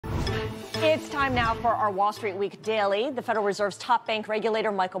It's time now for our Wall Street Week Daily. The Federal Reserve's top bank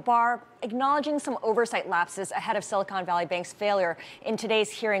regulator, Michael Barr, acknowledging some oversight lapses ahead of Silicon Valley Bank's failure in today's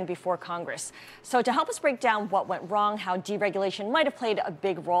hearing before Congress. So to help us break down what went wrong, how deregulation might have played a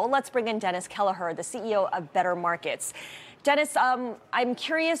big role, let's bring in Dennis Kelleher, the CEO of Better Markets. Dennis, I'm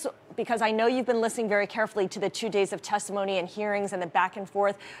curious because I know you've been listening very carefully to the 2 days of testimony and hearings and the back and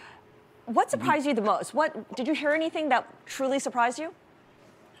forth. What surprised you the most? Did you hear anything that truly surprised you?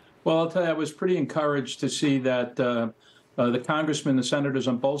 Well, I'll tell you, I was pretty encouraged to see that the congressmen, the senators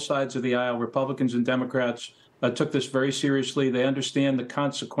on both sides of the aisle, Republicans and Democrats, took this very seriously. They understand the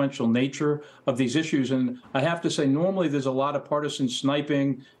consequential nature of these issues. And I have to say, normally there's a lot of partisan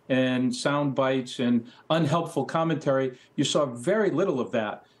sniping and sound bites and unhelpful commentary. You saw very little of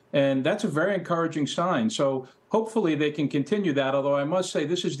that. And that's a very encouraging sign. So hopefully they can continue that, although I must say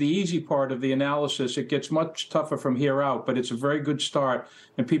this is the easy part of the analysis. It gets much tougher from here out, but it's a very good start,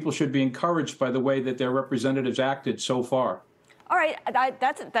 and people should be encouraged by the way that their representatives acted so far. All right,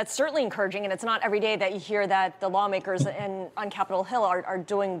 that's certainly encouraging, and it's not every day that you hear that the lawmakers on Capitol Hill are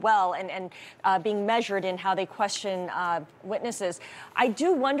doing well and being measured in how they question witnesses. I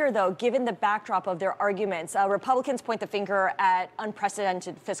do wonder, though, given the backdrop of their arguments, Republicans point the finger at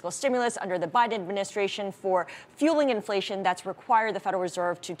unprecedented fiscal stimulus under the Biden administration for fueling inflation that's required the Federal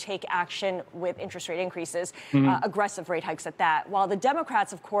Reserve to take action with interest rate increases, aggressive rate hikes at that. While the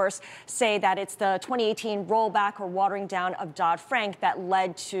Democrats, of course, say that it's the 2018 rollback or watering down of Dodd-Frank that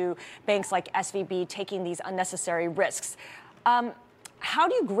led to banks like SVB taking these unnecessary risks. How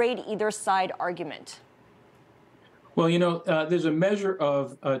do you grade either side argument? Well, you know, there's a measure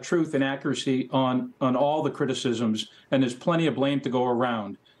of truth and accuracy on all the criticisms, and there's plenty of blame to go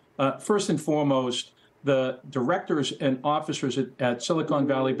around. First and foremost, the directors and officers at Silicon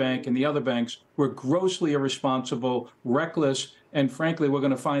Valley Bank and the other banks were grossly irresponsible, reckless, and frankly, we're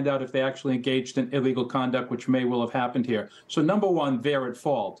going to find out if they actually engaged in illegal conduct, which may well have happened here. So number one, they're at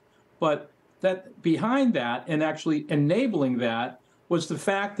fault. But that behind that and actually enabling that was the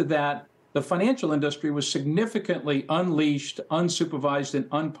fact that the financial industry was significantly unleashed, unsupervised, and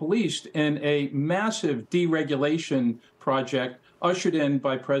unpoliced in a massive deregulation project ushered in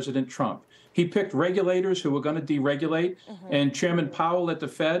by President Trump. He picked regulators who were going to deregulate, and Chairman Powell at the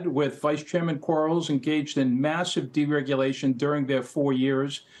Fed with Vice Chairman Quarles engaged in massive deregulation during their 4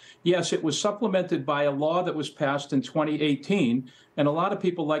 years. Yes, it was supplemented by a law that was passed in 2018, and a lot of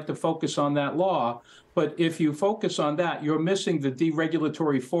people like to focus on that law. But if you focus on that, you're missing the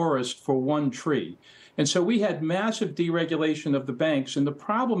deregulatory forest for one tree. And so we had massive deregulation of the banks. And the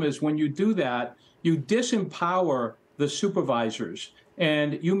problem is when you do that, you disempower the supervisors.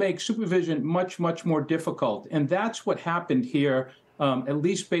 And you make supervision much, much more difficult. And that's what happened here, at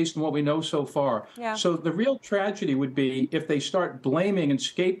least based on what we know so far. Yeah. So the real tragedy would be if they start blaming and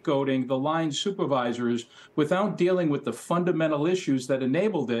scapegoating the line supervisors without dealing with the fundamental issues that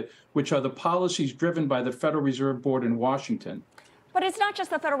enabled it, which are the policies driven by the Federal Reserve Board in Washington. But it's not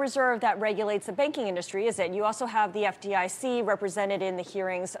just the Federal Reserve that regulates the banking industry, is it? You also have the FDIC represented in the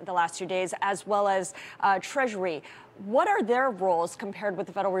hearings the last 2 days, as well as Treasury. What are their roles compared with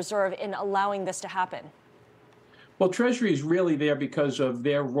the Federal Reserve in allowing this to happen? Well, Treasury is really there because of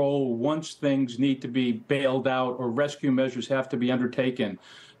their role once things need to be bailed out or rescue measures have to be undertaken.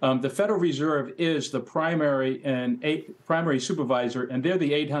 The Federal Reserve is the primary supervisor, and they're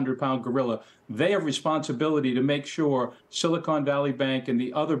the 800-pound gorilla. They have responsibility to make sure Silicon Valley Bank and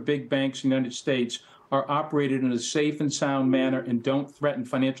the other big banks in the United States are operated in a safe and sound manner and don't threaten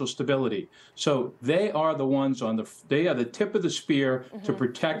financial stability. So they are the ones they are the tip of the spear to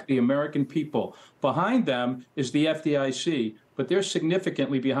protect the American people. Behind them is the FDIC, but they're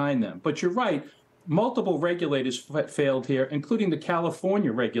significantly behind them. But you're right. Multiple regulators failed here, including the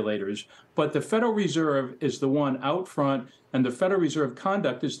California regulators, but the Federal Reserve is the one out front, and the Federal Reserve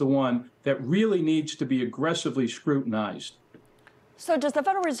conduct is the one that really needs to be aggressively scrutinized. So does the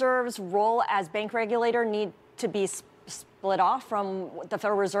Federal Reserve's role as bank regulator need to be split off from the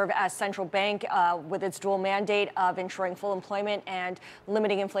Federal Reserve as central bank with its dual mandate of ensuring full employment and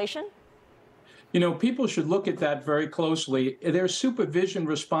limiting inflation? You know, people should look at that very closely. Their supervision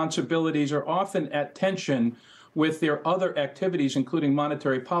responsibilities are often at tension with their other activities, including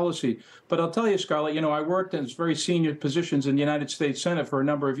monetary policy. But I'll tell you, Scarlett, you know, I worked in very senior positions in the United States Senate for a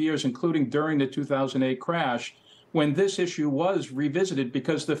number of years, including during the 2008 crash, when this issue was revisited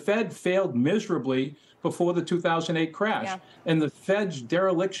because the Fed failed miserably before the 2008 crash. Yeah. And the Fed's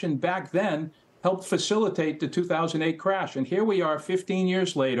dereliction back then helped facilitate the 2008 crash. And here we are 15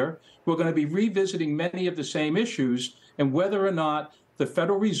 years later. We're going to be revisiting many of the same issues, and whether or not the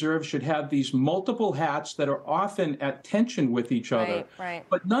Federal Reserve should have these multiple hats that are often at tension with each other. Right, right.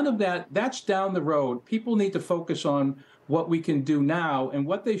 But none of that's down the road. People need to focus on what we can do now. And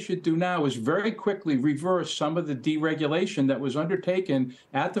what they should do now is very quickly reverse some of the deregulation that was undertaken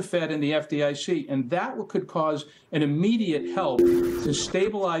at the Fed and the FDIC. And that could cause an immediate help to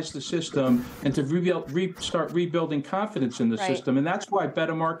stabilize the system and to start rebuilding confidence in the system. And that's why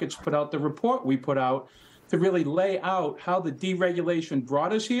Better Markets put out the report we put out to really lay out how the deregulation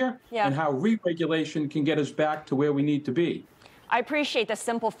brought us here and how re-regulation can get us back to where we need to be. I appreciate the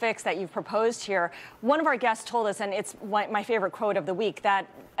simple fix that you've proposed here. One of our guests told us, and it's my favorite quote of the week, that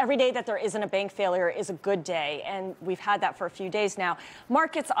every day that there isn't a bank failure is a good day. And we've had that for a few days now.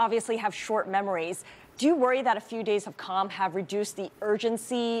 Markets obviously have short memories. Do you worry that a few days of calm have reduced the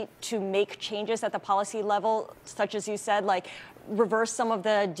urgency to make changes at the policy level, such as you said, like reverse some of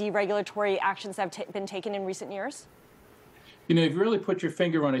the deregulatory actions that have been taken in recent years? You know, you've really put your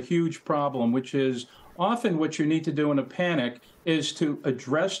finger on a huge problem, which is often what you need to do in a panic is to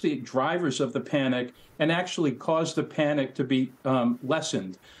address the drivers of the panic and actually cause the panic to be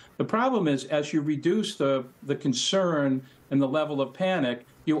lessened. The problem is, as you reduce the concern and the level of panic,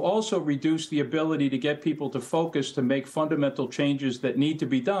 you also reduce the ability to get people to focus to make fundamental changes that need to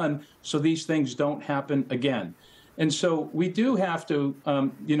be done so these things don't happen again. And so we do have to,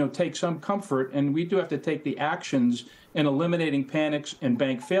 take some comfort, and we do have to take the actions in eliminating panics and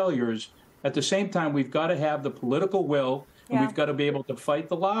bank failures. At the same time, we've got to have the political will, and we've got to be able to fight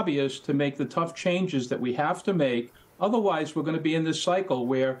the lobbyists to make the tough changes that we have to make. Otherwise, we're going to be in this cycle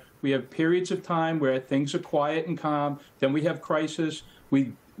where we have periods of time where things are quiet and calm, then we have crisis.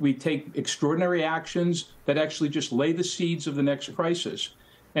 We take extraordinary actions that actually just lay the seeds of the next crisis.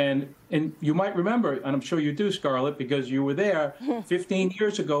 And you might remember, and I'm sure you do, Scarlett, because you were there, 15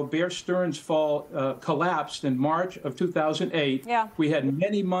 years ago, Bear Stearns collapsed in March of 2008. Yeah. We had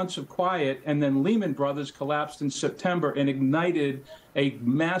many months of quiet, and then Lehman Brothers collapsed in September and ignited a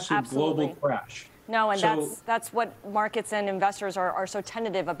massive global crash. No, and that's what markets and investors are so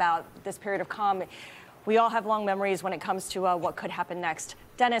tentative about this period of calm. We all have long memories when it comes to what could happen next.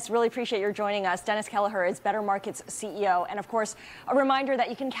 Dennis, really appreciate your joining us. Dennis Kelleher is Better Markets CEO. And of course, a reminder that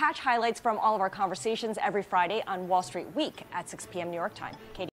you can catch highlights from all of our conversations every Friday on Wall Street Week at 6 p.m. New York time. Katie?